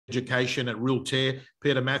education at Realtair.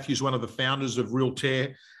 Peter Matthews, one of the founders of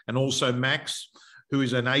Realtair, and also Max, who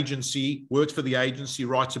is an agency, works for the agency,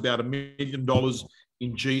 writes about $1 million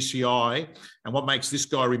in GCI. And what makes this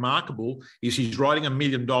guy remarkable is he's writing $1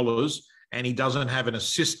 million and he doesn't have an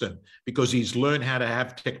assistant because he's learned how to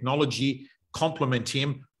have technology complement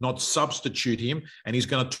him, not substitute him. And he's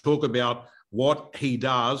going to talk about what he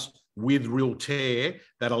does with Realtair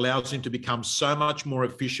that allows him to become so much more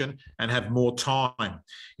efficient and have more time.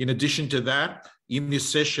 In addition to that, in this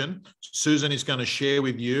session, Susan is going to share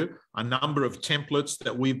with you a number of templates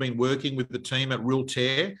that we've been working with the team at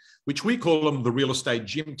Realtair, which we call them the real estate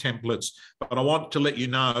gym templates. But I want to let you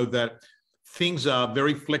know that things are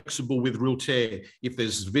very flexible with Realtair. If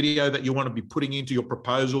there's video that you want to be putting into your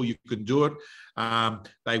proposal, you can do it.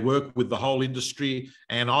 They work with the whole industry.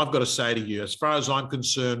 And I've got to say to you, as far as I'm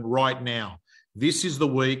concerned right now, this is the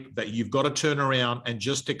week that you've got to turn around and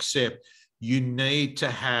just accept you need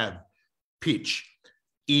to have pitch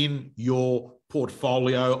in your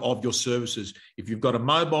portfolio of your services. If you've got a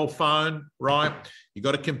mobile phone, right, you've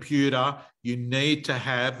got a computer, you need to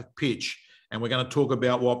have pitch. And we're going to talk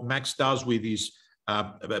about what Max does with his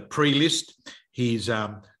pre-list, his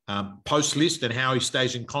post list, and how he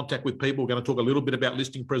stays in contact with people. We're going to talk a little bit about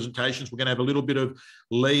listing presentations. We're going to have a little bit of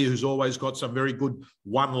Lee, who's always got some very good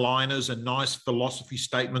one-liners and nice philosophy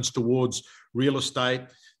statements towards real estate.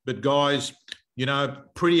 But guys, you know,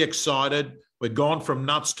 pretty excited. We're gone from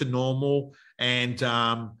nuts to normal. And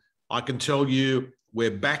I can tell you,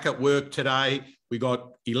 we're back at work today. We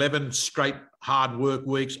got 11 straight hard work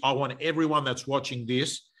weeks. I want everyone that's watching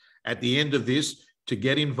this at the end of this to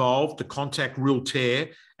get involved, to contact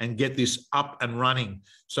Realtair and get this up and running.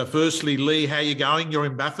 So firstly, Lee, how are you going? You're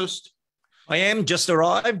in Bathurst? I am, just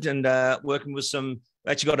arrived and working with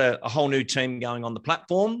actually got a whole new team going on the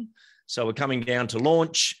platform. So we're coming down to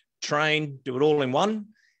launch, train, do it all in one.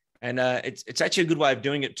 And it's actually a good way of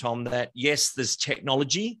doing it, Tom, that yes, there's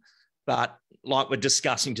technology, but like we're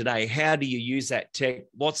discussing today, how do you use that tech?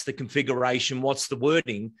 What's the configuration? What's the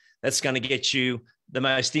wording that's going to get you the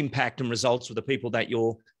most impact and results with the people that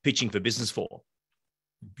you're pitching for business for?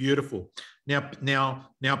 Beautiful. Now,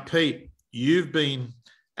 Pete, you've been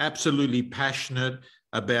absolutely passionate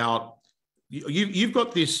about, you've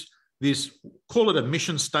got this, call it a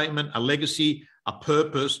mission statement, a legacy, a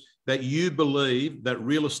purpose that you believe that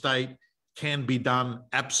real estate can be done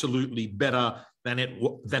absolutely better than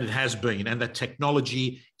it has been, and that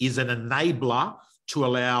technology is an enabler to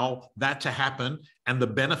allow that to happen. And the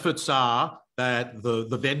benefits are that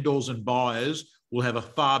the vendors and buyers will have a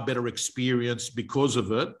far better experience because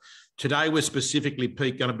of it. Today, we're specifically,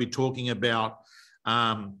 Pete, going to be talking about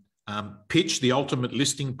pitch, the ultimate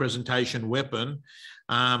listing presentation weapon.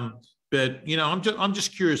 But you know, I'm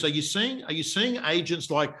just curious. Are you seeing agents,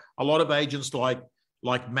 like a lot of agents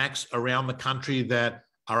like Max around the country, that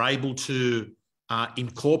are able to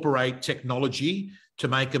incorporate technology to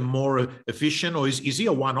make them more efficient? Or is he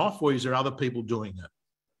a one-off, or is there other people doing it?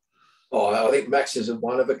 Oh, I think Max is a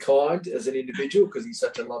one of a kind as an individual because he's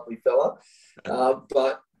such a lovely fella.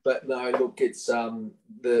 But no, look, it's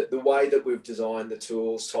the way that we've designed the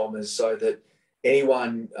tools, Tom, is so that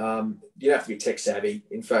anyone, you don't have to be tech savvy.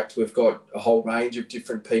 In fact, we've got a whole range of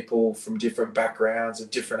different people from different backgrounds,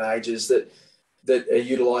 of different ages that are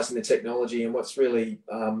utilising the technology. And what's really,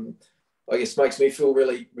 I guess, makes me feel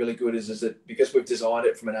really, really good is that because we've designed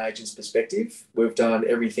it from an agent's perspective, we've done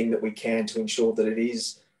everything that we can to ensure that it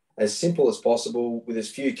is as simple as possible, with as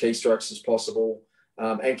few keystrokes as possible,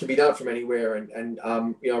 and can be done from anywhere. And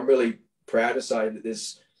you know, I'm really proud to say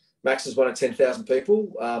that Max is one of 10,000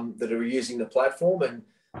 people that are using the platform, and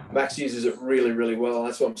Max uses it really, really well. And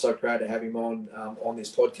that's why I'm so proud to have him on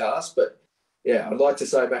this podcast. But yeah, I'd like to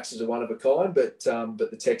say Max is a one of a kind, but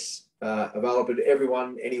the tech's available to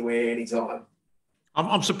everyone, anywhere, anytime.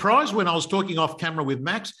 I'm surprised when I was talking off camera with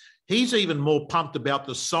Max, he's even more pumped about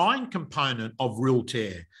the sign component of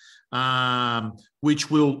Realtair, which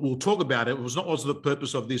we'll talk about. It was the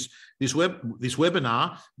purpose of this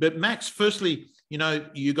webinar. But Max, firstly, you know,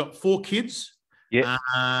 you got 4 kids, yeah,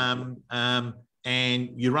 and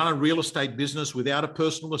you run a real estate business without a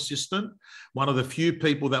personal assistant. One of the few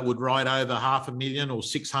people that would write over 500,000 or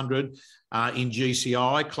 600 in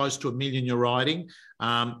GCI, close to $1 million you're writing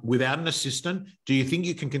without an assistant. Do you think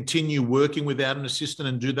you can continue working without an assistant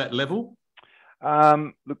and do that level?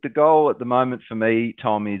 Look, the goal at the moment for me,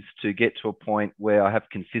 Tom, is to get to a point where I have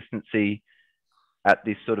consistency at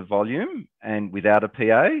this sort of volume and without a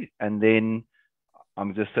PA, and then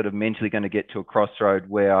I'm just sort of mentally going to get to a crossroad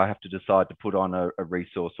where I have to decide to put on a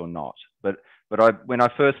resource or not. But when I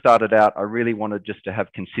first started out, I really wanted just to have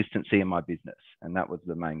consistency in my business, and that was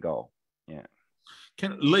the main goal. Yeah.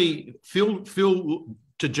 Lee, feel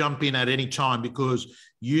to jump in at any time, because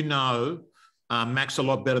you know Max a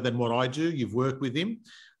lot better than what I do. You've worked with him.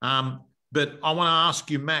 But I want to ask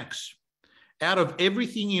you, Max, out of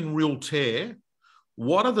everything in Realtair,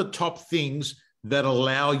 what are the top things that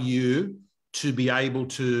allow you to be able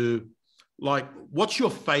to, like, what's your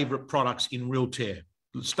favorite products in Realtair?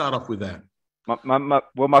 Let's start off with that.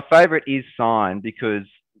 My favorite is Sign, because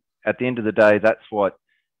at the end of the day, that's what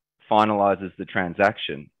finalizes the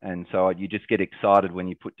transaction. And so you just get excited when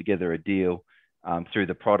you put together a deal through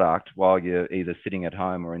the product while you're either sitting at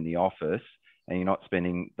home or in the office, and you're not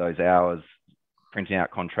spending those hours printing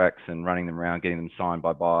out contracts and running them around, getting them signed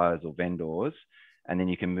by buyers or vendors, and then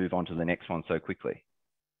you can move on to the next one so quickly.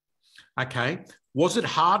 Okay. Was it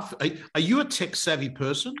hard? Are you a tech savvy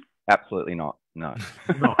person? Absolutely not. No.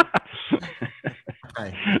 Not.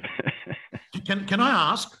 Okay. Can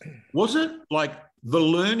I ask, was it like the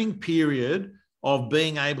learning period of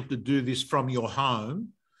being able to do this from your home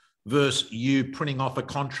versus you printing off a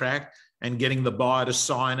contract and getting the buyer to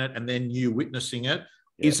sign it and then you witnessing it?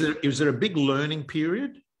 Yeah. Is there a big learning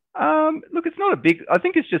period? Look, it's not a big, I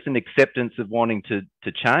think it's just an acceptance of wanting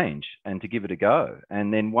to change and to give it a go.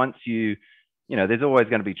 And then once you know, there's always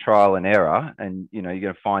going to be trial and error, and, you know, you're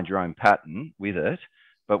going to find your own pattern with it.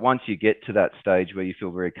 But once you get to that stage where you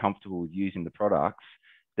feel very comfortable with using the products,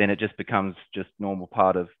 then it just becomes just normal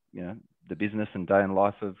part of, you know, the business and day in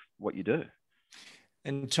life of what you do.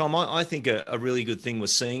 And Tom, I think a really good thing we're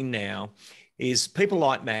seeing now is people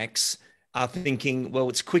like Max are thinking, well,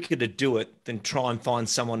 it's quicker to do it than try and find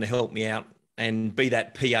someone to help me out and be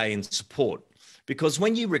that PA and support. Because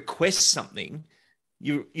when you request something,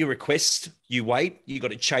 you request, you wait, you got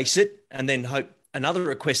to chase it, and then hope another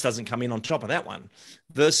request doesn't come in on top of that one.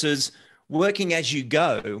 Versus working as you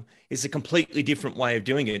go is a completely different way of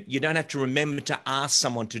doing it. You don't have to remember to ask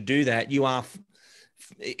someone to do that.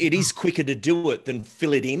 It is quicker to do it than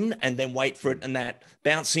fill it in and then wait for it and that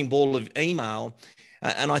bouncing ball of email.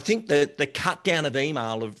 And I think that the cut down of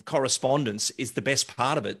email, of correspondence, is the best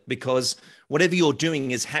part of it, because whatever you're doing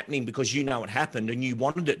is happening because you know it happened and you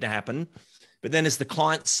wanted it to happen. But then as the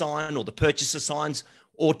client sign or the purchaser signs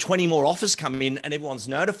or 20 more offers come in and everyone's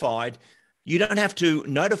notified, you don't have to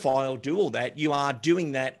notify or do all that. You are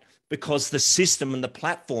doing that because the system and the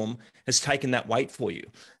platform has taken that weight for you.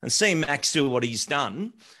 And seeing Max do what he's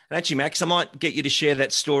done, and actually, Max, I might get you to share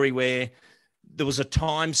that story where there was a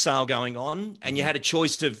time sale going on and you had a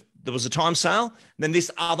choice of, there was a time sale, and then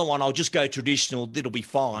this other one, I'll just go traditional, it'll be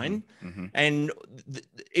fine. Mm-hmm. And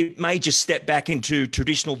it may just step back into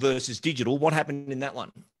traditional versus digital. What happened in that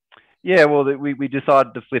one? Yeah, well, we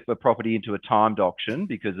decided to flip a property into a timed auction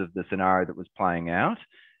because of the scenario that was playing out.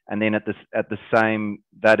 And then at the same,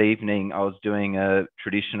 that evening, I was doing a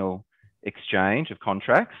traditional exchange of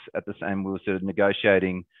contracts at the same, we were sort of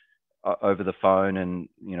negotiating over the phone and,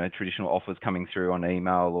 you know, traditional offers coming through on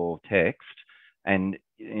email or text. And,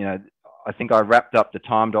 you know, I think I wrapped up the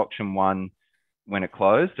timed auction one when it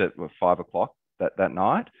closed at 5 o'clock that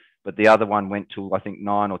night. But the other one went till, I think,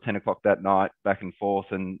 9 or 10 o'clock that night, back and forth,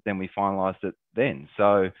 and then we finalised it then.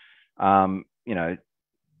 So, you know,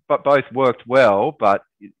 but both worked well, but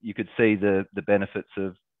you could see the benefits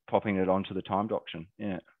of popping it onto the timed auction.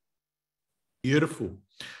 Yeah. Beautiful.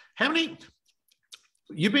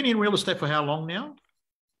 You've been in real estate for how long now?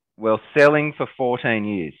 Well, selling for 14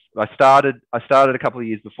 years. I started a couple of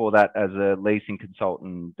years before that as a leasing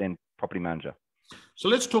consultant, then property manager. So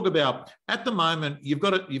let's talk about, at the moment, you've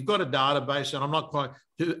got a database, and I'm not quite,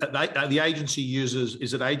 the agency uses,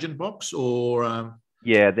 is it Agent Box or?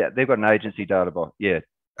 Yeah, they've got an agency database. Yeah.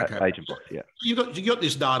 Okay. Agent Box, yeah. You got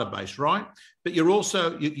this database, right? But you're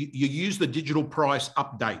also, you use the digital price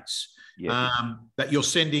updates. Yeah. That you're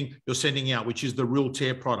sending out, which is the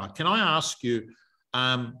Realtair product. Can I ask you,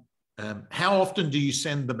 how often do you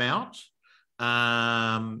send them out?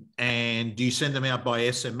 And do you send them out by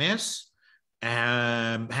SMS?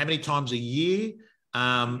 How many times a year?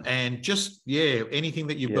 And just, anything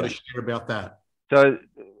that you've got to share about that. So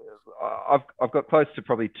I've got close to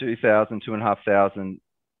probably 2,500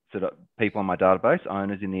 sort of people on my database,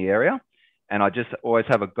 owners in the area. And I just always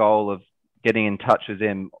have a goal of getting in touch with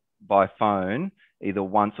them by phone either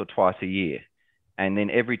once or twice a year. And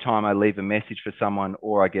then every time I leave a message for someone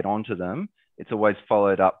or I get onto them, it's always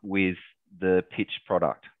followed up with the pitch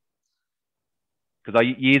product. Because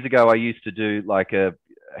years ago, I used to do like a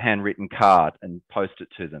handwritten card and post it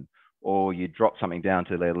to them, or you drop something down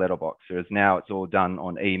to their letterbox. Whereas now it's all done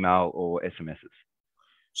on email or SMSs.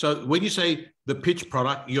 So when you say the pitch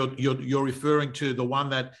product, you're referring to the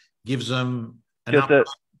one that gives them just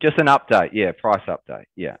an update, price update,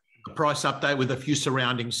 yeah. A price update with a few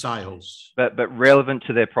surrounding sales. But relevant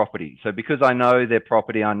to their property. So because I know their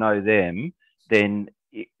property, I know them, then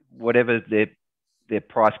whatever their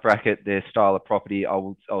price bracket, their style of property,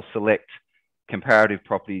 I'll select comparative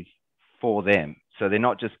properties for them. So they're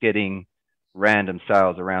not just getting random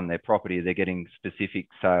sales around their property, they're getting specific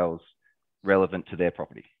sales relevant to their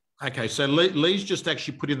property. Okay, so Lee's just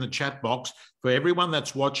actually put in the chat box for everyone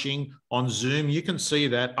that's watching on Zoom. You can see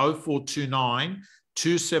that 0429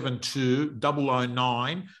 272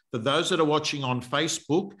 009. For those that are watching on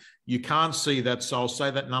Facebook, you can't see that, so I'll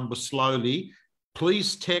say that number slowly.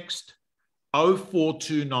 Please text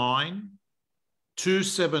 0429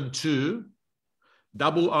 272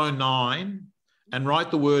 009 and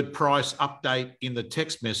write the word price update in the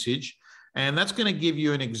text message. And that's going to give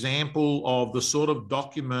you an example of the sort of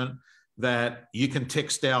document that you can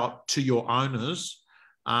text out to your owners.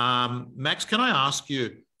 Max, can I ask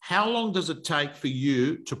you, how long does it take for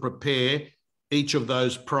you to prepare each of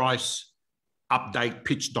those price update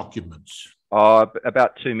pitch documents?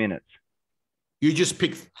 About 2 minutes. You just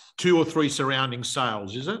pick 2 or 3 surrounding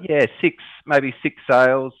sales, is it? Yeah, maybe six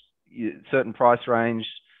sales, certain price range,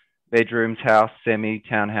 bedrooms, house, semi,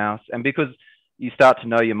 townhouse. And because you start to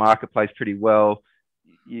know your marketplace pretty well,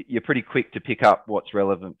 you're pretty quick to pick up what's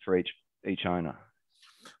relevant for each owner.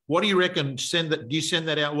 What do you reckon? Do you send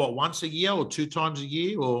that out, once a year or 2 times a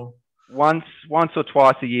year? Or once or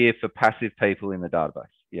twice a year for passive people in the database,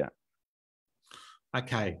 yeah.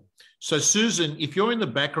 Okay. So Susan, if you're in the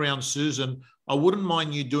background, Susan, I wouldn't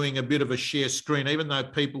mind you doing a bit of a share screen, even though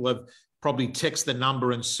people have probably texted the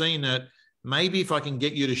number and seen it. Maybe if I can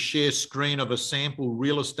get you to share screen of a sample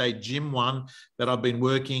real estate gym one that I've been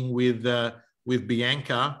working with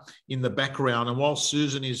Bianca in the background. And while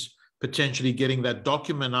Susan is potentially getting that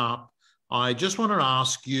document up, I just want to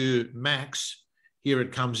ask you, Max, here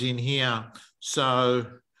it comes in here. So,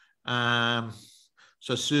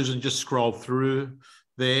 so Susan, just scroll through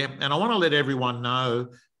there. And I want to let everyone know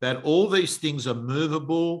that all these things are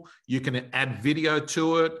movable. You can add video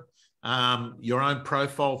to it. Your own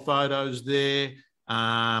profile photos there,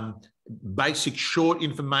 basic short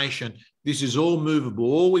information. This is all movable.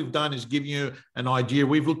 All we've done is give you an idea.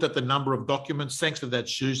 We've looked at the number of documents. Thanks for that,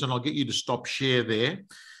 Susan. I'll get you to stop share there.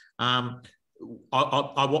 I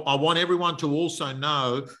want everyone to also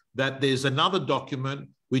know that there's another document,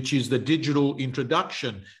 which is the digital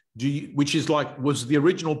introduction, which is was the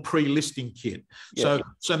original pre-listing kit. Yeah.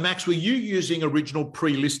 So Max, were you using original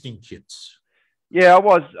pre-listing kits? Yeah,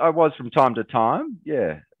 I was from time to time.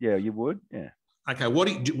 Yeah, you would. Yeah. Okay. What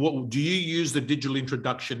do you use the digital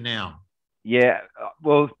introduction now? Yeah.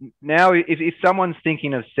 Well, now if someone's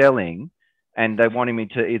thinking of selling and they wanting me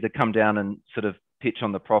to either come down and sort of pitch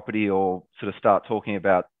on the property or sort of start talking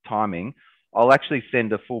about timing, I'll actually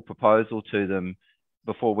send a full proposal to them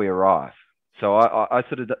before we arrive. So I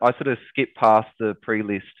sort of skip past the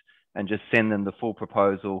pre-list and just send them the full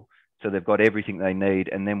proposal. So they've got everything they need,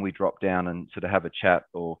 and then we drop down and sort of have a chat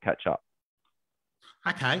or catch up.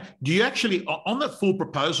 Okay. Do you actually, on that full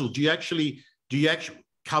proposal, do you actually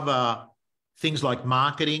cover things like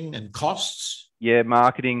marketing and costs? Yeah,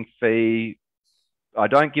 marketing fee. I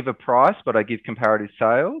don't give a price, but I give comparative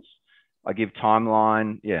sales. I give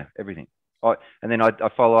timeline. Yeah, everything. And then I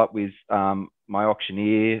follow up with my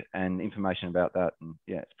auctioneer and information about that. And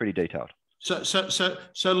yeah, it's pretty detailed.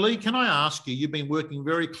 So Lee, can I ask you, you've been working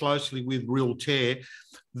very closely with Realtair,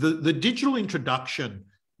 the digital introduction,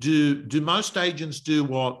 do most agents do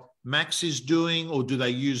what Max is doing, or do they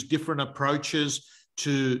use different approaches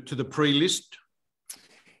to the pre-list?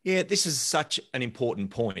 Yeah, this is such an important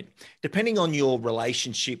point. Depending on your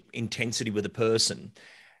relationship intensity with a person,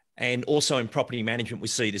 and also in property management, we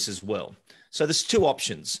see this as well. So there's 2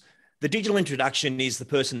 options. The digital introduction is the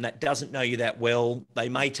person that doesn't know you that well. They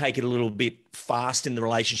may take it a little bit fast in the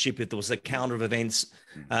relationship if there was a calendar of events,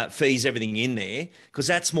 fees, everything in there, because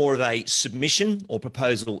that's more of a submission or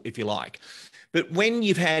proposal, if you like. But when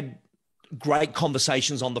you've had great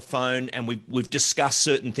conversations on the phone and we've discussed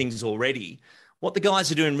certain things already, what the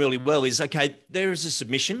guys are doing really well is, okay, there is a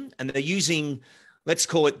submission and they're using, let's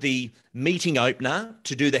call it the meeting opener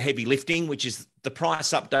to do the heavy lifting, which is the price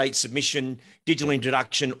update, submission, digital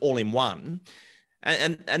introduction, all in one.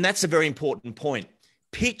 And that's a very important point.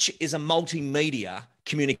 Pitch is a multimedia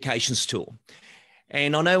communications tool.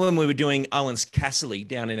 And I know when we were doing Owens Casserly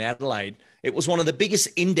down in Adelaide, it was one of the biggest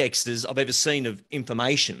indexes I've ever seen of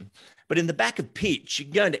information. But in the back of Pitch, you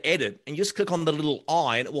can go into edit and just click on the little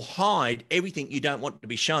eye and it will hide everything you don't want to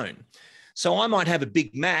be shown. So I might have a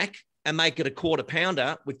Big Mac and make it a quarter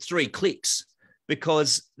pounder with 3 clicks,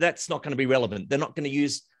 because that's not going to be relevant. They're not going to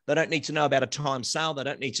use They don't need to know about a time sale. They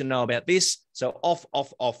don't need to know about this. So off,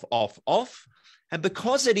 off, off, off, off. And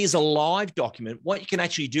because it is a live document, what you can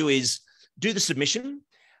actually do is do the submission,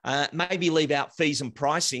 maybe leave out fees and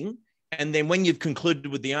pricing. And then when you've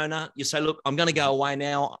concluded with the owner, you say, look, I'm going to go away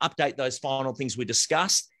now, update those final things we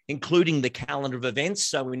discussed, including the calendar of events,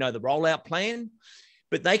 so we know the rollout plan.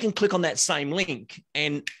 But they can click on that same link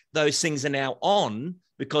and those things are now on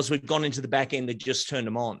because we've gone into the back end and just turned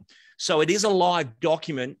them on. So it is a live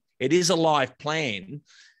document. It is a live plan.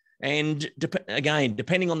 And again,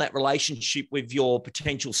 depending on that relationship with your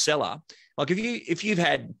potential seller, like if you've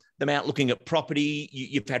had them out looking at property,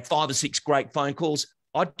 you've had 5 or 6 great phone calls,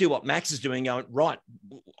 I'd do what Max is doing, going, right,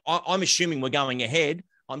 I'm assuming we're going ahead.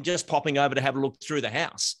 I'm just popping over to have a look through the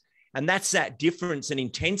house. And that's that difference and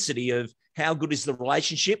intensity of how good is the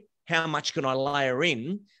relationship? How much can I layer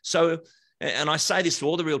in? So, and I say this to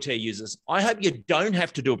all the Realtair users, I hope you don't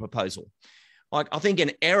have to do a proposal. Like, I think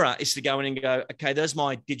an error is to go in and go, okay, there's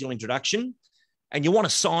my digital introduction. And you want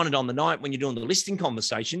to sign it on the night when you're doing the listing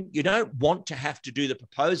conversation. You don't want to have to do the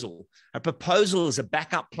proposal. A proposal is a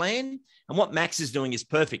backup plan. And what Max is doing is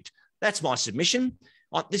perfect. That's my submission.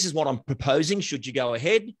 This is what I'm proposing. Should you go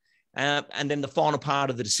ahead? And then the final part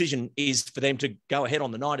of the decision is for them to go ahead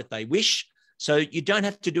on the night if they wish. So you don't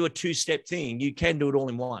have to do a 2-step thing. You can do it all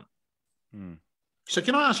in one. So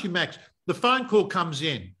can I ask you, Max, the phone call comes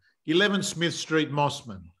in, 11 Smith Street,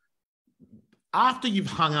 Mossman. After you've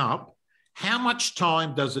hung up, how much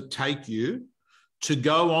time does it take you to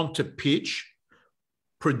go on to pitch,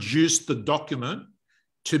 produce the document,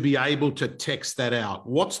 to be able to text that out?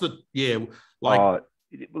 What's the,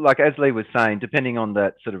 like as Lee was saying, depending on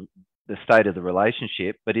that sort of the state of the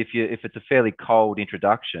relationship, but if it's a fairly cold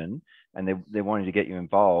introduction and they're wanting to get you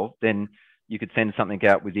involved, then you could send something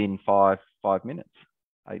out within 5 minutes,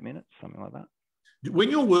 8 minutes, something like that. When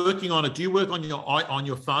you're working on it, do you work on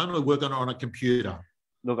your phone or work on a computer?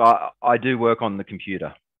 Look, I do work on the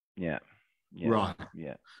computer. Yeah. Right.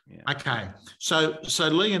 Yeah. Okay. So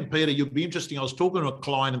Lee and Peter, you'll be interesting. I was talking to a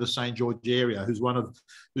client in the St. George area who's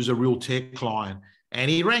a Realtair client,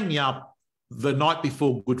 and he rang me up the night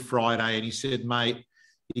before Good Friday, and he said, mate,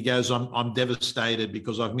 he goes, I'm devastated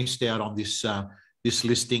because I've missed out on this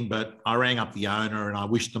listing, but I rang up the owner and I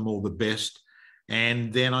wished them all the best.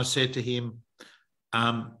 And then I said to him,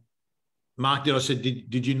 Mark,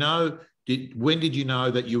 did you know? When did you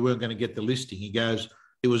know that you weren't going to get the listing? He goes,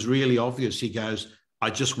 it was really obvious. He goes, I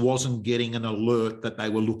just wasn't getting an alert that they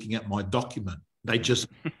were looking at my document. They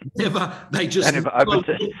never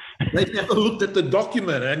looked at the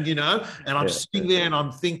document, and I'm sitting there and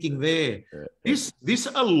I'm thinking this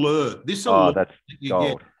alert. Oh, that's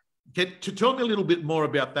gold. To talk a little bit more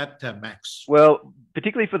about that, Max. Well,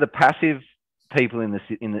 particularly for the passive people that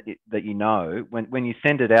when you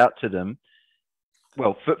send it out to them,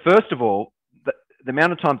 well, first of all, the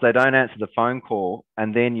amount of times they don't answer the phone call,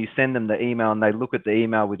 and then you send them the email and they look at the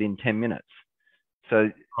email within 10 minutes. So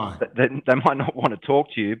they might not want to talk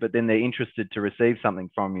to you, but then they're interested to receive something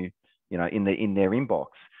from you, in their inbox.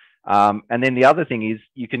 And then the other thing is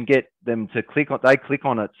you can get them to click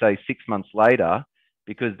on it, say 6 months later,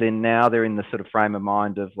 because then now they're in the sort of frame of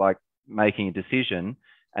mind of like making a decision.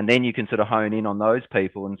 And then you can sort of hone in on those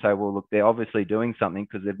people and say, well, look, they're obviously doing something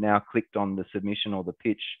because they've now clicked on the submission or the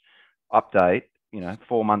pitch update,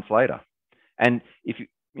 4 months later. And if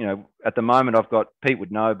at the moment I've got, Pete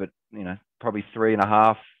would know, but, probably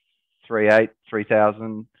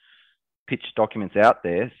 3,000 pitch documents out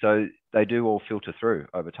there. So they do all filter through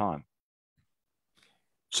over time.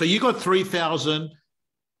 So you got 3,000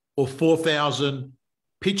 or 4,000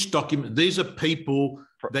 pitch documents. These are people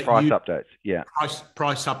that price updates. Yeah.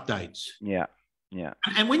 Price updates. Yeah.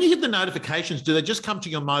 And when you get the notifications, do they just come to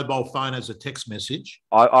your mobile phone as a text message?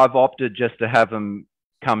 I've opted just to have them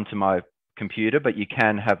come to my computer, but you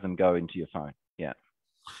can have them go into your phone. Yeah.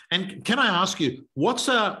 And can I ask you, what's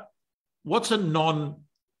a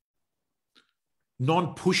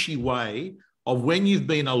non-pushy way of when you've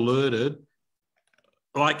been alerted?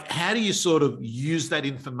 Like, how do you sort of use that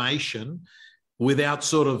information without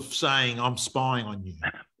sort of saying I'm spying on you?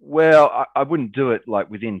 Well, I wouldn't do it like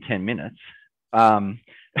within 10 minutes. But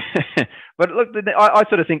look, I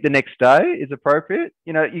sort of think the next day is appropriate,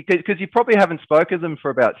 because you probably haven't spoken to them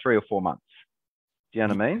for about 3 or 4 months. Do you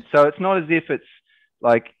know what I mean? So it's not as if it's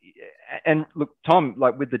like, and look, Tom,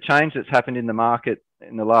 like with the change that's happened in the market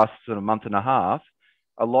in the last sort of month and a half,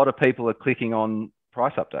 a lot of people are clicking on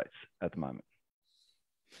price updates at the moment.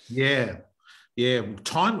 Yeah,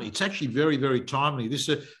 timely. It's actually very, very timely. This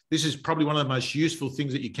is probably one of the most useful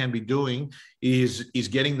things that you can be doing is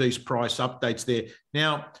getting these price updates there.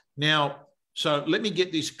 Now, so let me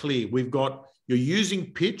get this clear. We've got you're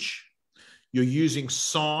using pitch, you're using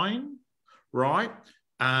sign, right?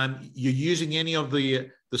 You're using any of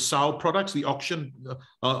the sale products, the auction.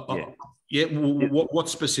 What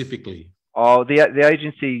specifically? Oh, the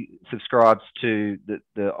agency subscribes to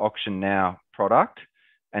the Auction Now product.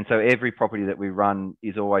 And so every property that we run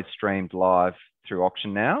is always streamed live through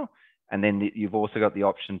Auction Now. And then you've also got the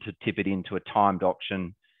option to tip it into a timed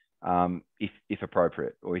auction if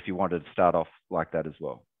appropriate, or if you wanted to start off like that as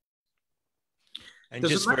well. And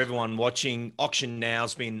just for everyone watching, Auction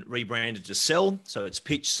Now's been rebranded to Sell. So it's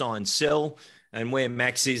pitch, sign, sell. And where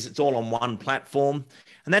Max is, it's all on one platform.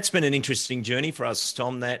 And that's been an interesting journey for us,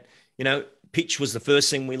 Tom, that, you know, pitch was the first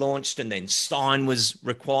thing we launched, and then sign was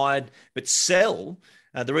required. But sell,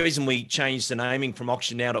 the reason we changed the naming from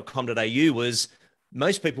auctionnow.com.au was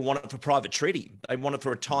most people want it for private treaty. They want it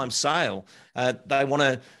for a time sale. They want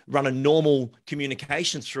to run a normal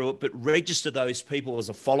communication through it, but register those people as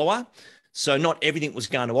a follower. So not everything was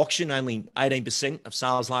going to auction. Only 18% of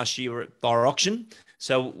sales last year were via auction.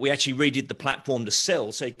 So we actually redid the platform to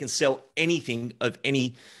sell. So you can sell anything of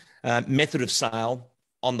any method of sale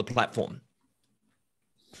on the platform.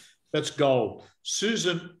 That's gold.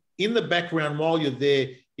 Susan, in the background while you're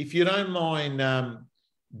there, if you don't mind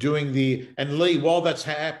doing and Lee, while that's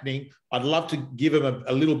happening, I'd love to give him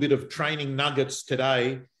a little bit of training nuggets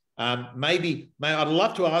today. I'd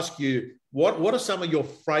love to ask you, what are some of your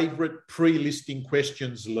favorite pre-listing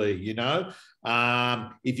questions, Lee? You know,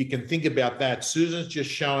 if you can think about that. Susan's just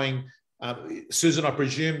showing. Susan, I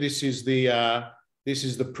presume this is the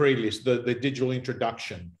pre-list, the digital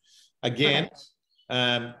introduction. Again,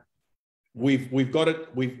 we've got it.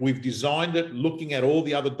 We've designed it, looking at all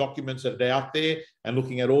the other documents that are out there and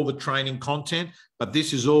looking at all the training content. But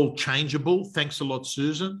this is all changeable. Thanks a lot,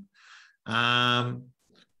 Susan.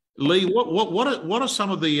 Lee, what are some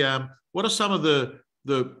of the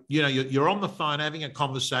you're on the phone having a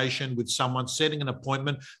conversation with someone, setting an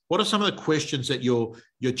appointment. What are some of the questions that you're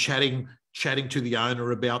chatting to the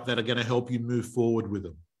owner about that are going to help you move forward with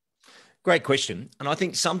them? Great question. And I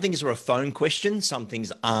think some things are a phone question, some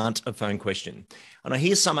things aren't a phone question. And I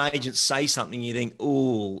hear some agents say something, you think,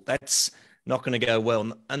 oh, that's not going to go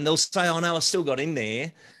well. And they'll say, oh, no, I still got in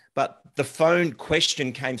there. But the phone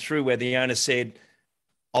question came through where the owner said,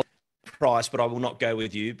 I'll price, but I will not go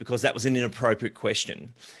with you, because that was an inappropriate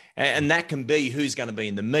question. And that can be who's going to be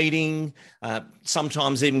in the meeting,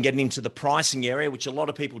 sometimes even getting into the pricing area, which a lot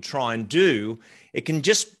of people try and do. It can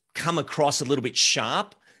just come across a little bit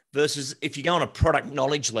sharp, versus if you go on a product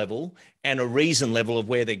knowledge level and a reason level of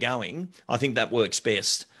where they're going, I think that works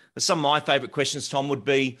best. But some of my favorite questions, Tom, would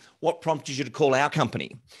be, what prompted you to call our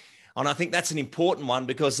company? And I think that's an important one,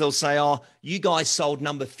 because they'll say, oh, you guys sold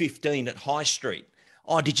number 15 at High Street.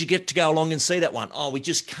 Oh, did you get to go along and see that one? Oh, we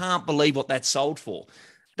just can't believe what that sold for.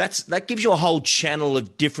 That gives you a whole channel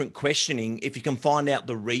of different questioning if you can find out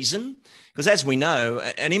the reason. Because as we know,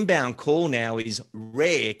 an inbound call now is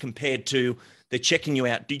rare compared to they're checking you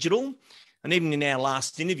out digital. And even in our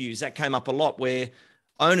last interviews, that came up a lot, where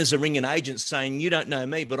owners are ringing agents saying, you don't know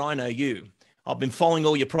me, but I know you. I've been following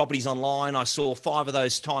all your properties online. I saw 5 of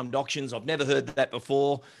those timed auctions. I've never heard that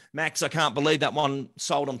before. Max, I can't believe that one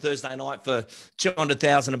sold on Thursday night for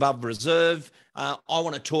 200,000 above reserve. I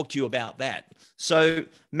want to talk to you about that. So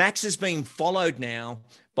Max is being followed now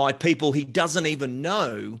by people he doesn't even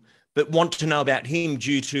know, but want to know about him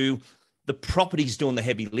due to the property's doing the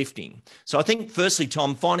heavy lifting. So I think, firstly,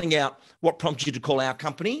 Tom, finding out what prompted you to call our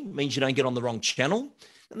company means you don't get on the wrong channel.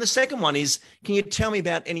 And the second one is, can you tell me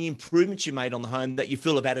about any improvements you made on the home that you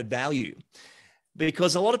feel have added value?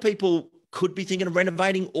 Because a lot of people could be thinking of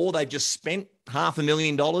renovating, or they've just spent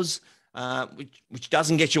 $500,000, which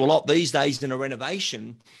doesn't get you a lot these days in a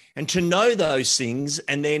renovation. And to know those things,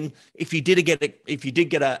 and then if you did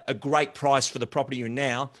get a great price for the property you're in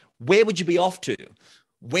now, where would you be off to?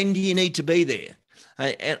 When do you need to be there?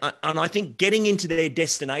 And I think getting into their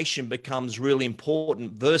destination becomes really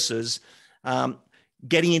important, versus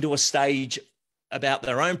getting into a stage about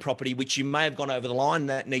their own property, which you may have gone over the line,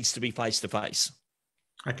 that needs to be face-to-face.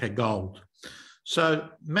 Okay, gold. So,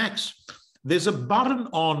 Max, there's a button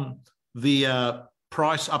on the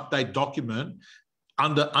price update document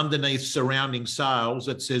underneath surrounding sales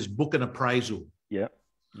that says book an appraisal. Yeah.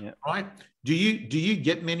 Right? Do you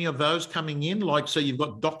get many of those coming in? Like, so you've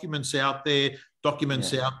got documents out there.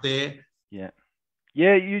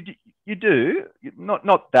 Yeah, you do.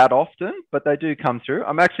 Not that often, but they do come through.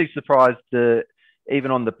 I'm actually surprised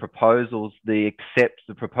even on the proposals, the accept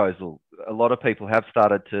the proposal. A lot of people have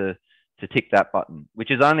started to tick that button, which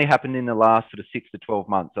has only happened in the last sort of 6 to 12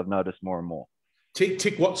 months. I've noticed more and more.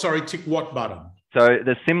 Tick what? Sorry, tick what button? So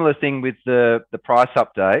the similar thing with the price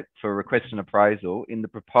update for request and appraisal. In the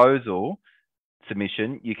proposal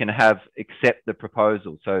submission, you can have accept the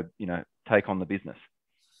proposal. So, take on the business.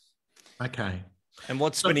 Okay. And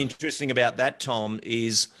what's been interesting about that, Tom,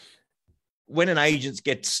 is when an agent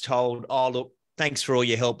gets told, oh, look, thanks for all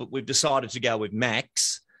your help, but we've decided to go with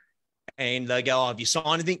Max, and they go, oh, have you signed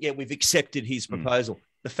anything? Yeah, we've accepted his proposal.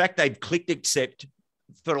 The fact they've clicked accept,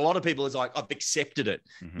 for a lot of people, is like, I've accepted it.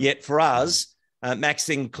 Yet for us, Max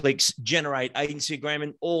then clicks generate agency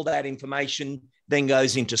agreement. All that information then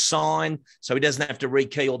goes into sign, so he doesn't have to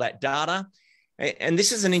rekey all that data. And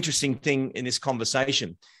this is an interesting thing in this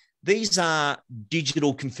conversation. These are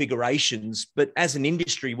digital configurations, but as an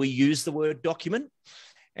industry, we use the word document.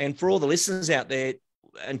 And for all the listeners out there,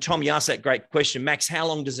 and Tom, you asked that great question, Max, how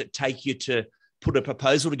long does it take you to put a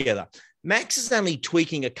proposal together? Max is only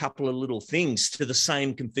tweaking a couple of little things to the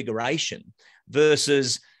same configuration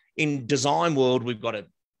versus in design world, we've got to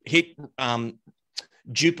hit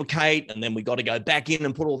duplicate, and then we've got to go back in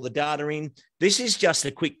and put all the data in. This is just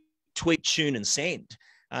a quick tweak, tune and send.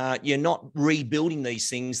 You're not rebuilding these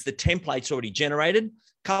things. The template's already generated,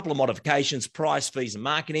 couple of modifications, price, fees and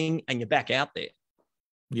marketing, and you're back out there.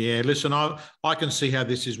 Yeah, listen, I can see how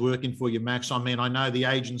this is working for you, Max. I mean, I know the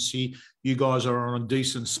agency, you guys are on a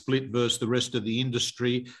decent split versus the rest of the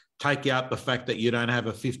industry. Take out the fact that you don't have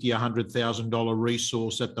a $50,000, $100,000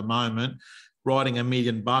 resource at the moment. Writing $1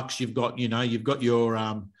 million, you've got, you've got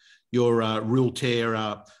your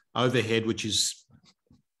realtor overhead, which is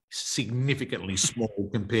significantly small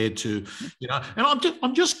compared to, and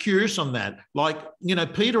I'm just curious on that. Like,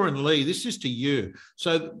 Peter and Lee, this is to you.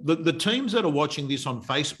 So the teams that are watching this on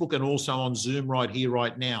Facebook and also on Zoom right here,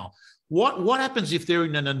 right now, what happens if they're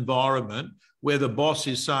in an environment where the boss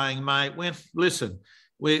is saying, mate, listen,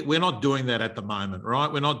 we're not doing that at the moment,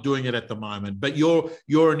 right? We're not doing it at the moment. But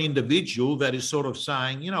you're an individual that is sort of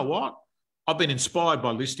saying, you know what? I've been inspired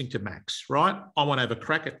by listening to Max, right? I want to have a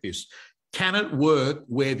crack at this. Can it work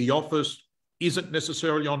where the office isn't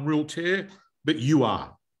necessarily on real tear, but you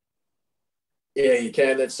are? Yeah, you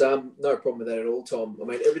can. That's no problem with that at all, Tom. I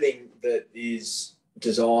mean, everything that is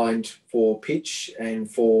designed for pitch and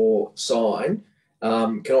for sign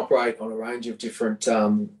can operate on a range of different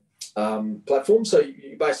platforms. So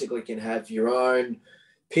you basically can have your own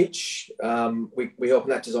pitch. We help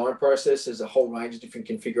in that design process. There's a whole range of different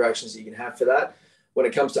configurations that you can have for that. When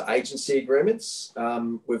it comes to agency agreements,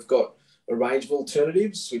 we've got a range of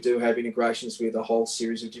alternatives. We do have integrations with a whole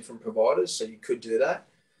series of different providers, so you could do that.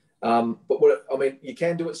 But you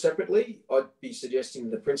can do it separately. I'd be suggesting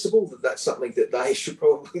to the principal that that's something that they should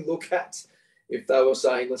probably look at. If they were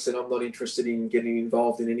saying, listen, I'm not interested in getting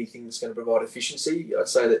involved in anything that's going to provide efficiency, I'd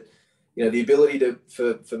say that, the ability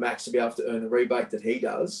for Max to be able to earn the rebate that he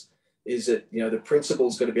does is that, the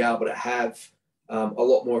principal's going to be able to have a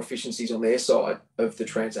lot more efficiencies on their side of the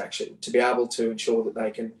transaction to be able to ensure that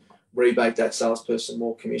they can rebate that salesperson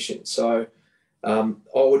more commission. So I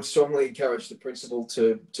would strongly encourage the principal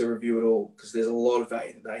to review it all, because there's a lot of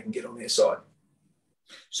value that they can get on their side.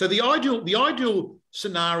 So the ideal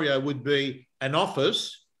scenario would be an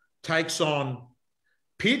office takes on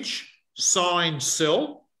pitch, sign,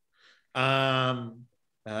 sell, have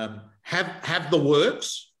the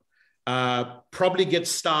works, probably get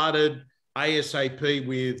started ASAP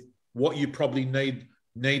with what you probably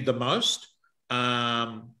need the most.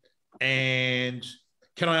 And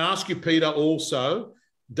can I ask you, Peter, also,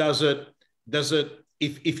 does it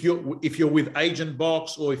if you're with Agent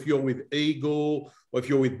Box, or if you're with Eagle, or if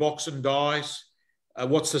you're with Box and Dice,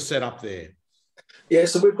 what's the setup there? Yeah,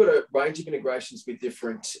 so we've got a range of integrations with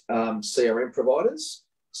different CRM providers.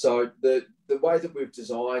 So the way that we've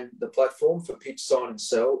designed the platform for pitch, sign and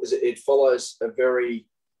sell is it follows a very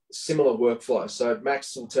similar workflow. So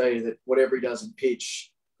Max will tell you that whatever he does in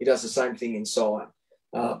pitch, he does the same thing in sign.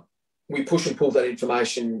 We push and pull that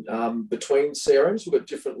information between CRMs. We've got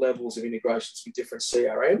different levels of integrations with different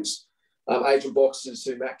CRMs. Agent Box is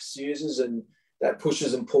who Max uses, and that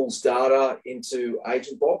pushes and pulls data into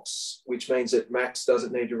Agent Box, which means that Max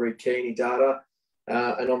doesn't need to rekey any data.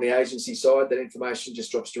 And on the agency side, that information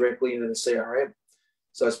just drops directly into the CRM.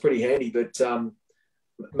 So it's pretty handy. But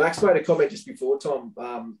Max made a comment just before, Tom.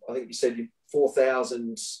 I think you said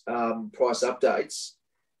 4,000 price updates.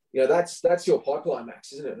 That's your pipeline,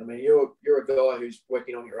 Max, isn't it? I mean, you're a guy who's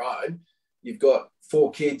working on your own. You've got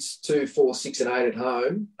 4 kids, 2, 4, 6, and 8 at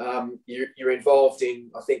home. You're involved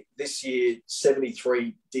in, I think, this year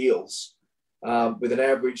 73 deals with an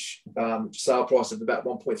average sale price of about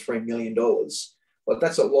 $1.3 million. But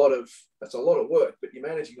that's a lot of work. But you're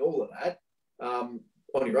managing all of that on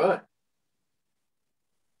your own.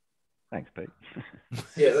 Thanks, Pete.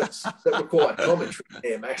 Yeah, that required commentary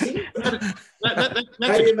there, Maxie. How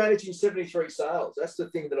are you managing 73 sales? That's the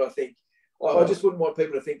thing that I think. I just wouldn't want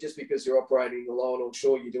people to think just because you're operating alone or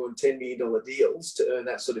sure you're doing $10 million deals to earn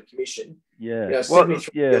that sort of commission. Yeah.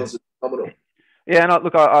 73 deals is phenomenal. Yeah, and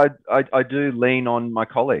look, I do lean on my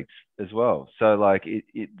colleagues as well. So like,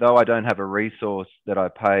 though I don't have a resource that I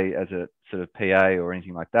pay as a sort of PA or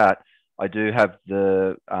anything like that, I do have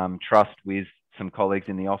the trust with some colleagues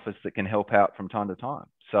in the office that can help out from time to time.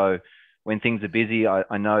 So when things are busy,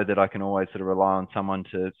 I know that I can always sort of rely on someone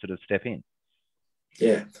to sort of step in.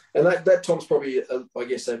 Yeah, and that Tom's probably, I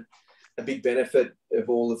guess, a big benefit of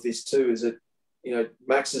all of this too, is that,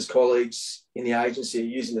 Max's colleagues in the agency are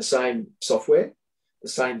using the same software, the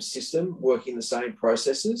same system, working the same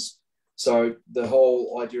processes. So the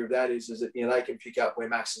whole idea of that is that, they can pick up where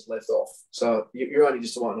Max has left off. So you're only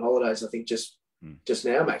just away on holidays, I think, just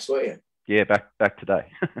now, Max, weren't you? Yeah, back today.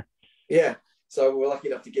 Yeah, so we're lucky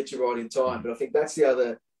enough to get you right in time. But I think that's the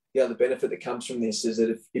other benefit that comes from this, is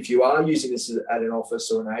that if you are using this at an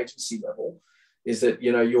office or an agency level, is that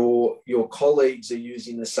your colleagues are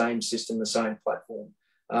using the same system, the same platform.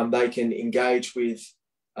 They can engage with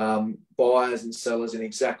buyers and sellers in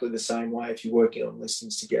exactly the same way if you're working on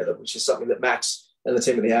listings together, which is something that Max and the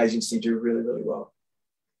team at the agency do really, really well.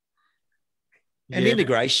 And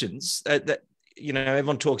integrations that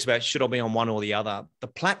everyone talks about, should I be on one or the other? The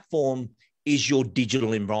platform is your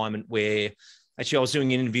digital environment where, actually, I was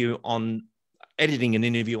doing editing an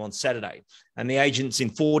interview on Saturday, and the agent's in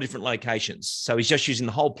 4 different locations. So he's just using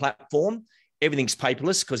the whole platform. Everything's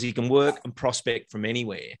paperless because he can work and prospect from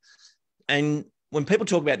anywhere. And when people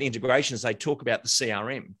talk about the integrations, they talk about the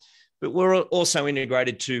CRM, but we're also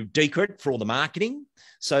integrated to Decred for all the marketing.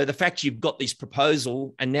 So the fact you've got this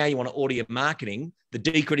proposal and now you want to order your marketing, the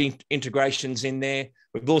Decred integration's in there.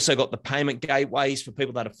 We've also got the payment gateways for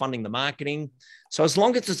people that are funding the marketing. So as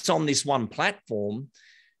long as it's on this one platform,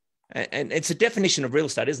 and it's a definition of real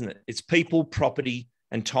estate, isn't it? It's people, property,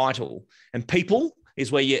 and title. And people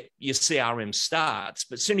is where your CRM starts.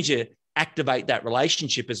 But as soon as you activate that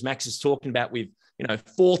relationship, as Max is talking about, with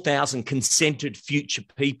 4,000 consented future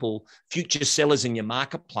people, future sellers in your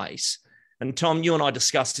marketplace. And Tom, you and I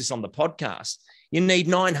discussed this on the podcast. You need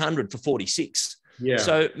 900 for 46. Yeah.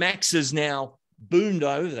 So Max has now boomed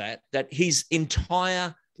over that his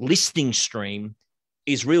entire listing stream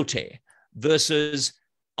is Realtair, versus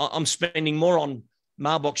I'm spending more on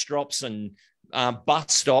mailbox drops and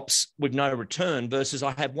bus stops with no return, versus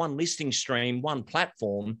I have one listing stream, one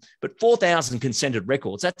platform, but 4,000 consented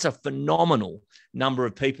records. That's a phenomenal number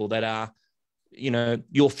of people that are,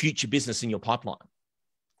 your future business in your pipeline.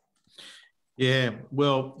 Yeah,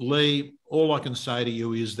 well, Lee, all I can say to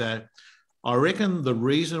you is that I reckon the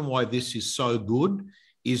reason why this is so good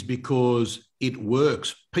is because it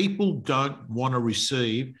works. People don't want to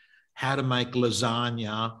receive how to make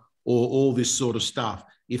lasagna or all this sort of stuff.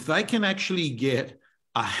 If they can actually get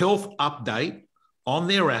a health update on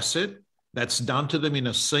their asset that's done to them in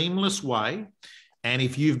a seamless way, and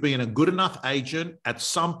if you've been a good enough agent at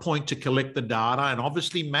some point to collect the data, and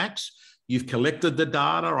obviously, Max, you've collected the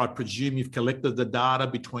data. I presume you've collected the data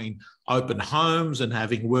between open homes and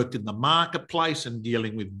having worked in the marketplace and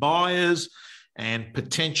dealing with buyers, and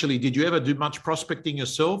potentially, did you ever do much prospecting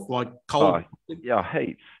yourself, like cold? Yeah,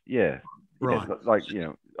 heaps. Yeah. Right.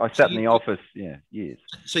 Yeah, I sat in the office, years.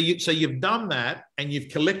 So you've done that, and you've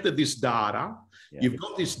collected this data. Yeah. You've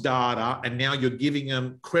got this data, and now you're giving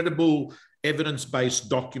them credible evidence-based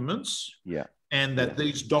documents. Yeah. And that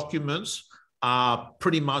these documents are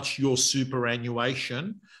pretty much your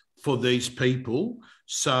superannuation for these people.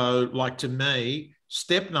 So, like, to me,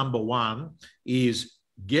 step number 1 is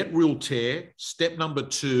get Realtair. Step number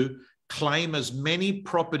 2, claim as many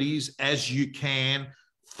properties as you can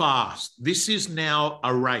fast. This is now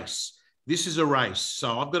a race. This is a race.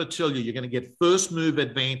 So I've got to tell you, you're going to get first move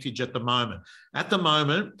advantage at the moment. At the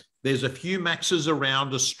moment, there's a few Maxes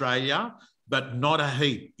around Australia, but not a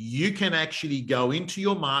heap. You can actually go into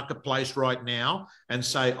your marketplace right now and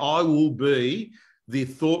say, I will be the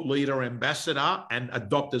thought leader ambassador and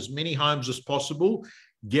adopt as many homes as possible.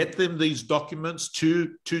 Get them these documents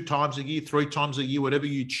two times a year, 3 times a year, whatever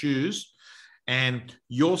you choose, and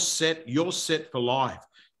you're set for life.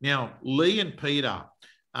 Now, Lee and Peter,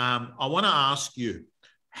 I want to ask you,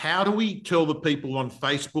 how do we tell the people on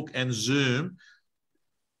Facebook and Zoom,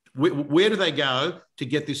 where do they go to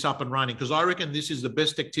get this up and running? Because I reckon this is the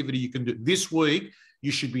best activity you can do. This week,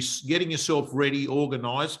 you should be getting yourself ready,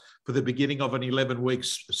 organised for the beginning of an 11-week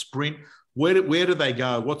sprint. Where do they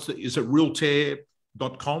go? Is it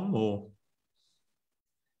realtair.com or?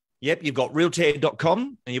 Yep, you've got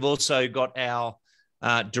realtair.com, and you've also got our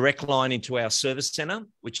direct line into our service centre,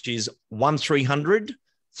 which is 1300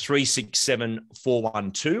 367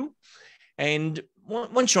 412. And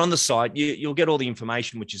once you're on the site, you'll get all the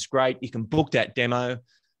information, which is great. You can book that demo.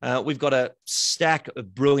 We've got a stack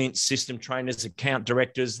of brilliant system trainers, account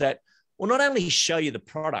directors that will not only show you the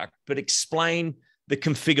product, but explain the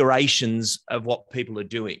configurations of what people are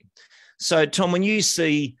doing. So, Tom, when you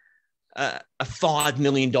see a $5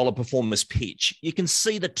 million performance pitch, you can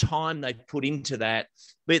see the time they've put into that,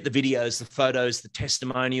 be it the videos, the photos, the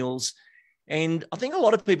testimonials. And I think a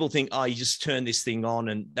lot of people think, oh, you just turn this thing on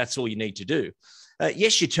and that's all you need to do.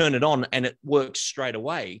 Yes, you turn it on and it works straight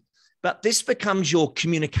away, but this becomes your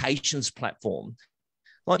communications platform.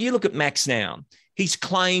 Like you look at Max now, he's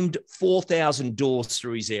claimed 4,000 doors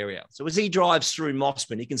through his area. So as he drives through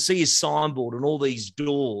Mossman, he can see his signboard and all these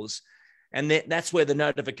doors, and that's where the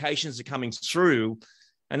notifications are coming through.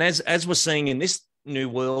 And as we're seeing in this new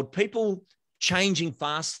world, people changing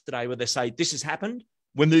fast today where they say, this has happened,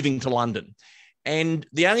 we're moving to London. And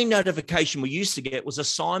the only notification we used to get was a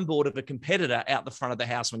signboard of a competitor out the front of the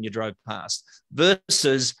house when you drove past,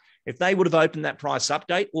 versus if they would have opened that price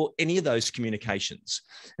update or any of those communications.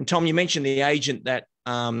 And Tom, you mentioned the agent that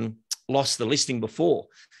lost the listing before.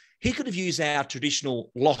 He could have used our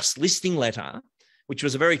traditional lost listing letter, which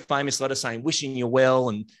was a very famous letter saying, wishing you well,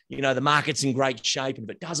 and, you know, the market's in great shape, and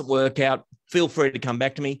if it doesn't work out, feel free to come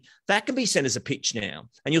back to me. That can be sent as a pitch now.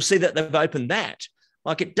 And you'll see that they've opened that.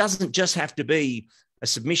 Like, it doesn't just have to be a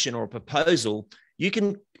submission or a proposal. You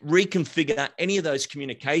can reconfigure any of those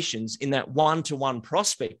communications in that one-to-one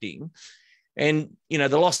prospecting. And, you know,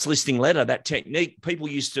 the lost listing letter, that technique, people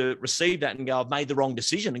used to receive that and go, I've made the wrong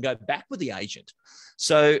decision, and go back with the agent.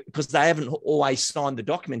 So, because they haven't always signed the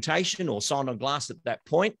documentation or signed on glass at that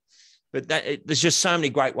point. But there's just so many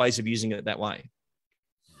great ways of using it that way.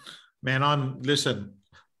 Man, listen,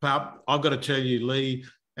 Pap, I've got to tell you, Lee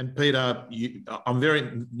and Peter, I'm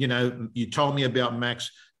very, you know, you told me about Max,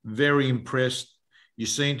 very impressed. You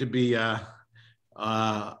seem to be more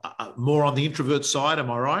on the introvert side, am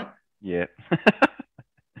I right? Yeah.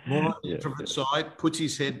 More on the introvert side, puts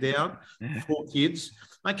his head down, 4 kids.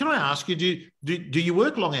 Mate, can I ask you, do you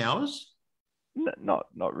work long hours?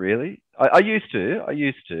 Not really. I used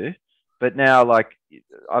to, but now, like,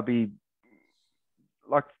 I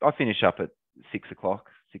finish up at 6 o'clock,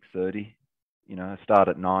 6:30. You know, I start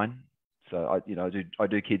at 9. So I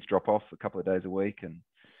do kids drop off a couple of days a week, and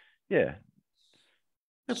yeah.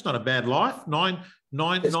 That's not a bad life. Nine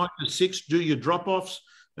to 6, do your drop offs,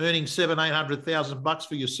 earning $700,000-800,000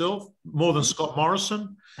 for yourself, more than Scott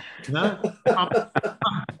Morrison. You know,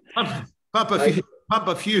 pump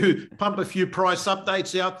a few price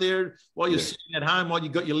updates out there while you're sitting at home, while you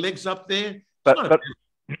got your legs up there. But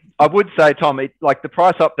I would say, Tom, like, the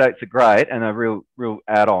price updates are great and a real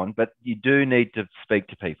add-on, but you do need to speak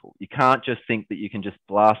to people. You can't just think that you can just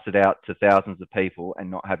blast it out to thousands of people and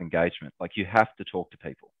not have engagement. Like, you have to talk to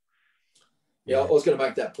people. Yeah, I was going to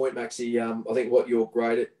make that point, Maxie. I think what you're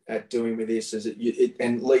great at doing with this is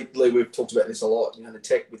and Lee, we've talked about this a lot, you know, the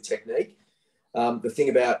tech with technique. The thing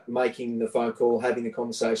about making the phone call, having the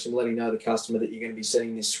conversation, letting know the customer that you're going to be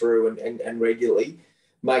sending this through and regularly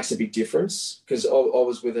makes a big difference. Because I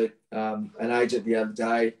was with an agent the other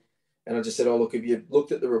day, and I just said, oh, look, have you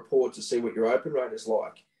looked at the report to see what your open rate is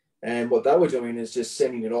like? And what they were doing is just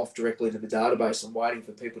sending it off directly to the database and waiting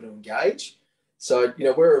for people to engage. So, you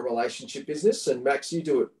know, we're a relationship business, and Max, you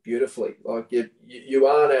do it beautifully. Like, you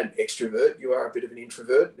aren't an extrovert. You are a bit of an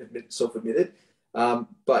introvert, self-admitted.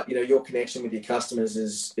 But, you know, your connection with your customers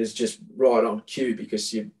is just right on cue,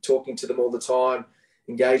 because you're talking to them all the time,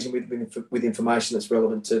 engaging with information that's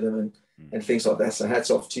relevant to them and things like that. So hats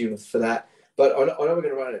off to you for that. But I know we're going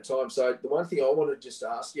to run out of time. So the one thing I wanted just to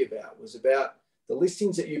ask you about was about the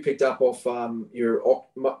listings that you picked up off your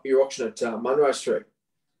auction at Munro Street.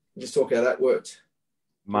 Just talk how that worked.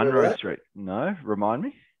 Munro Street? No, remind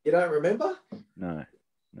me. You don't remember? No.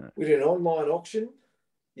 We did an online auction.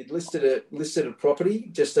 You'd listed a property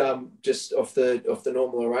just off the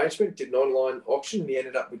normal arrangement. Did an online auction, and you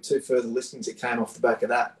ended up with 2 further listings that came off the back of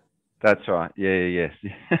that. That's right. Yes.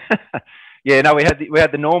 Yeah. No, we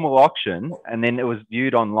had the normal auction, and then it was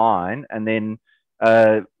viewed online, and then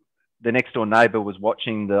the next door neighbour was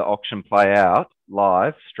watching the auction play out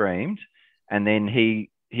live streamed, and then he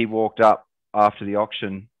walked up after the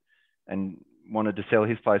auction and wanted to sell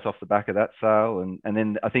his place off the back of that sale. And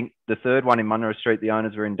then I think the third one in Munro Street, the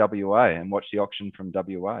owners were in WA and watched the auction from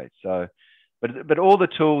WA. So, but all the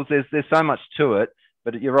tools, there's so much to it,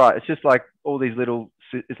 but you're right. It's just like all these little,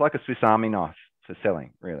 it's like a Swiss Army knife for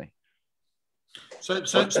selling, really. So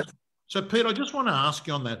So, Pete, I just want to ask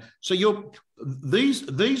you on that. So,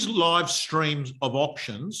 these live streams of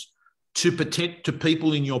auctions to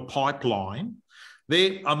people in your pipeline.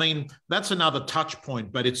 I mean, that's another touch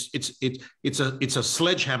point, but it's a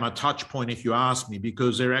sledgehammer touch point, if you ask me,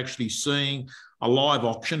 because they're actually seeing a live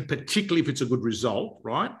auction, particularly if it's a good result,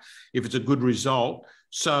 right? If it's a good result.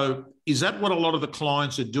 So, is that what a lot of the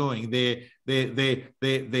clients are doing? They're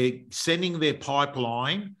sending their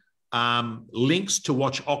pipeline links to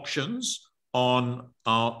watch auctions on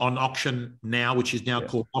Auction Now, which is now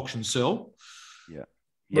called Auction Sell.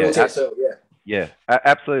 Yeah,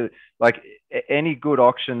 absolutely. Like any good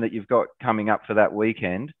auction that you've got coming up for that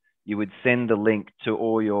weekend, you would send the link to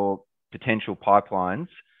all your potential pipelines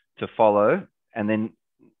to follow, and then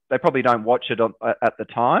they probably don't watch it at the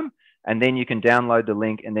time, and then you can download the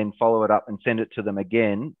link and then follow it up and send it to them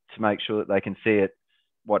again to make sure that they can see it,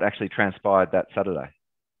 what actually transpired that Saturday.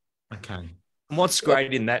 Okay. And what's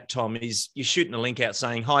great in that, Tom, is you're shooting a link out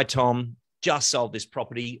saying, "Hi, Tom, just sold this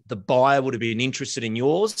property. The buyer would have been interested in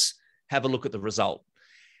yours. Have a look at the result."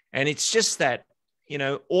 And it's just that, you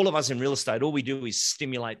know, all of us in real estate, all we do is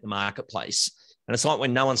stimulate the marketplace. And it's like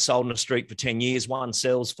when no one's sold in a street for 10 years, one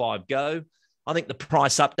sells, five go. I think the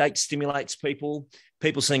price update stimulates people.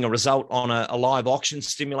 People seeing a result on a live auction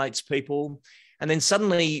stimulates people. And then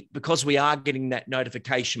suddenly, because we are getting that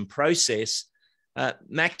notification process,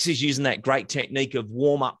 Max is using that great technique of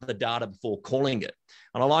warm up the data before calling it.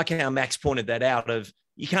 And I like how Max pointed that out of,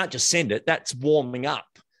 you can't just send it, that's warming up.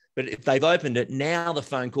 But if they've opened it, now the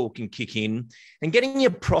phone call can kick in, and getting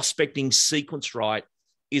your prospecting sequence right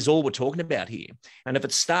is all we're talking about here. And if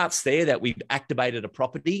it starts there that we've activated a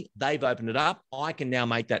property, they've opened it up, I can now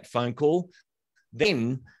make that phone call.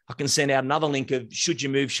 Then I can send out another link of, should you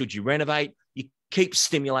move, should you renovate? You keep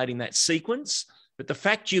stimulating that sequence. But the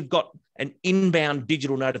fact you've got an inbound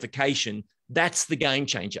digital notification, that's the game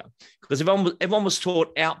changer. Because everyone was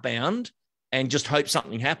taught outbound and just hope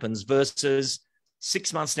something happens, versus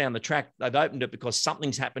 6 months down the track, they've opened it because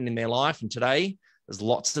something's happened in their life. And today there's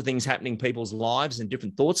lots of things happening in people's lives and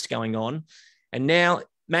different thoughts going on. And now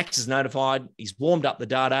Max is notified, he's warmed up the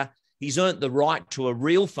data, he's earned the right to a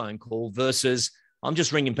real phone call versus I'm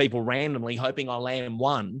just ringing people randomly, hoping I land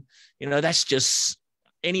one. You know, that's just,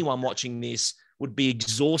 anyone watching this would be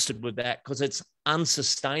exhausted with that, because it's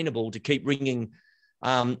unsustainable to keep ringing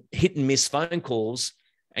hit and miss phone calls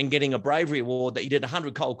and getting a bravery award that you did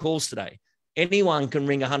 100 cold calls today. Anyone can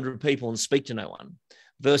ring 100 people and speak to no one,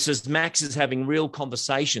 versus Max is having real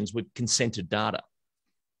conversations with consented data.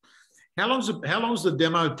 How long's the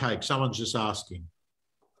demo take? Someone's just asking.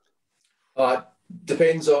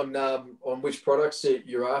 Depends on which products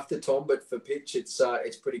you're after, Tom. But for pitch, it's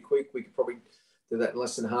pretty quick. We could probably do that in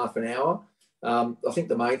less than half an hour. I think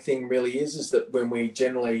the main thing really is that when we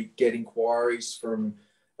generally get inquiries from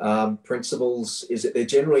principals, is that they're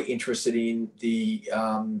generally interested in the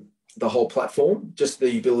whole platform, just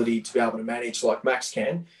the ability to be able to manage like Max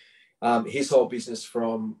can, his whole business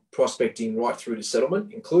from prospecting right through to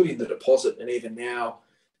settlement, including the deposit, and even now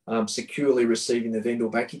securely receiving the vendor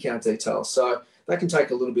bank account details. So that can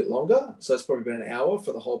take a little bit longer. So it's probably been an hour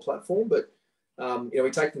for the whole platform, but we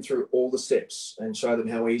take them through all the steps and show them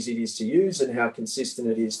how easy it is to use and how consistent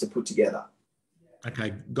it is to put together.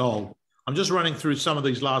 Okay, gold. I'm just running through some of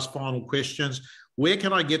these last final questions. Where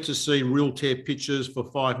can I get to see Realtair pitches for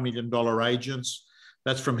 $5 million agents?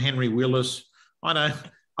 That's from Henry Willis. I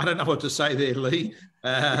don't know what to say there, Lee.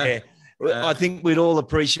 I think we'd all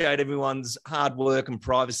appreciate everyone's hard work and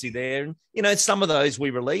privacy there. And, you know, some of those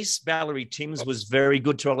we release. Valerie Timms was very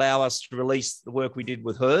good to allow us to release the work we did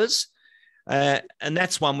with hers. And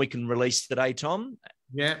that's one we can release today, Tom.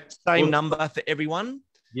 Yeah. Same number for everyone.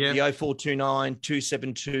 Yeah. The 0429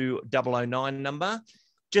 272 009 number.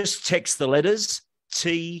 Just text the letters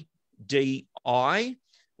TDI,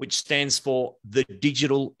 which stands for the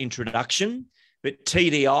digital introduction. But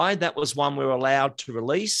TDI, that was one we were allowed to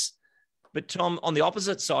release. But Tom, on the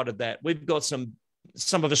opposite side of that, we've got some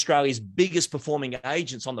of Australia's biggest performing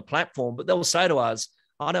agents on the platform, but they'll say to us,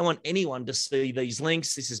 I don't want anyone to see these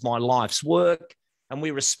links. This is my life's work. And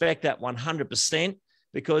we respect that 100%,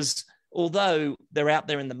 because although they're out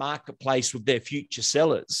there in the marketplace with their future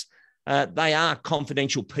sellers, they are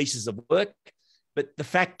confidential pieces of work. But the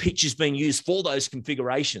fact pitch is being used for those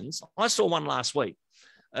configurations. I saw one last week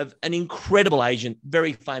of an incredible agent,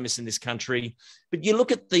 very famous in this country. But you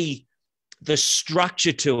look at the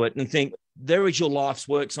structure to it and think, there is your life's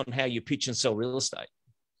works on how you pitch and sell real estate.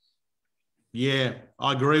 Yeah,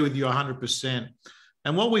 I agree with you 100%.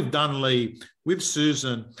 And what we've done, Lee, with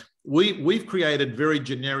Susan, we've created very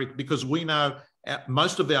generic, because we know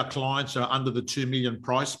most of our clients are under the 2 million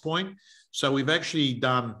price point. So we've actually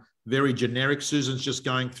done very generic. Susan's just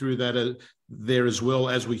going through that there as well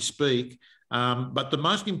as we speak. But the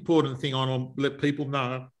most important thing I want to let people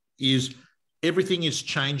know is everything is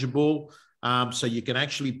changeable, so you can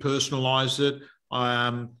actually personalize it.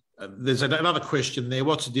 There's another question there.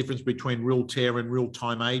 What's the difference between Realtair and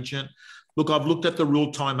real-time agent? Look, I've looked at the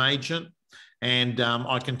real-time agent, and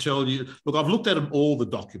I can tell you, look, I've looked at all the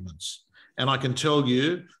documents, and I can tell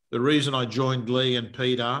you the reason I joined Lee and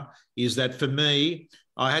Peter is that for me,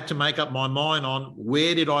 I had to make up my mind on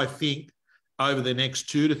where did I think over the next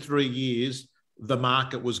 2 to 3 years the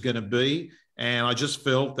market was going to be. And I just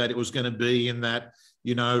felt that it was going to be in that,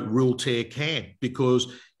 Realtair camp,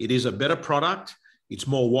 because it is a better product. It's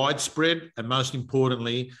more widespread. And most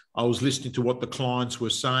importantly, I was listening to what the clients were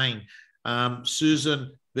saying.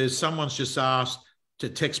 Susan, someone's just asked to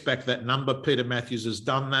text back that number. Peter Matthews has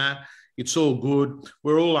done that. It's all good.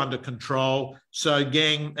 We're all under control. So,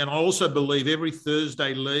 gang, and I also believe every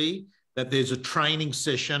Thursday, Lee, that there's a training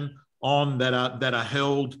session on that are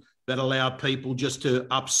held that allow people just to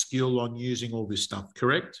upskill on using all this stuff,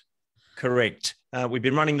 correct? Correct. We've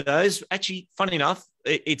been running those. Actually, funny enough,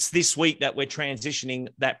 it's this week that we're transitioning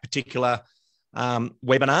that particular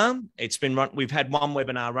webinar. We've had one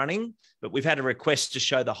webinar running, but we've had a request to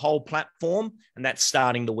show the whole platform, and that's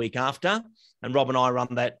starting the week after. And Rob and I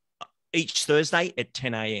run that each Thursday at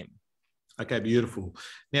 10 a.m. Okay, beautiful.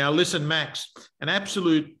 Now, listen, Max, an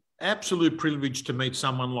absolute privilege to meet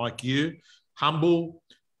someone like you. Humble,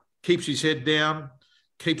 keeps his head down,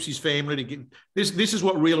 keeps his family together. This is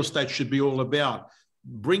what real estate should be all about.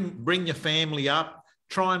 Bring your family up,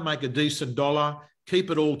 try and make a decent dollar,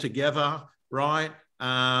 keep it all together, right?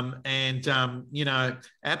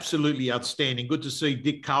 Absolutely outstanding. Good to see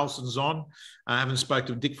Dick Carlson's on. I haven't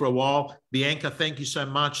spoken to Dick for a while. Bianca, thank you so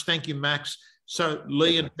much. Thank you, Max. So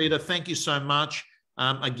Lee and Peter, thank you so much.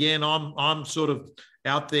 Again, I'm sort of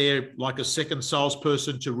out there like a second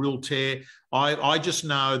salesperson to Realtair. I just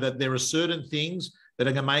know that there are certain things that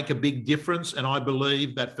are going to make a big difference. And I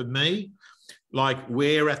believe that for me, like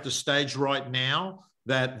we're at the stage right now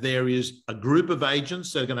that there is a group of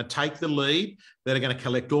agents that are going to take the lead, that are going to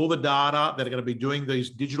collect all the data, that are going to be doing these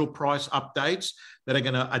digital price updates, that are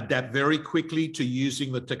going to adapt very quickly to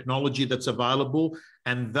using the technology that's available,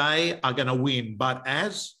 and they are going to win. But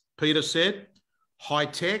as Peter said, high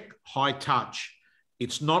tech, high touch.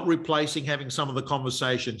 It's not replacing having some of the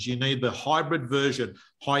conversations. You need the hybrid version,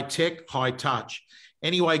 high tech, high touch.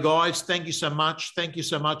 Anyway, guys, thank you so much. Thank you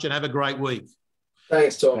so much, and have a great week.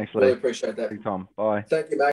 Thanks, Tom. Thanks, Lee. Really appreciate that. Thanks, Tom. Bye. Thank you, mate.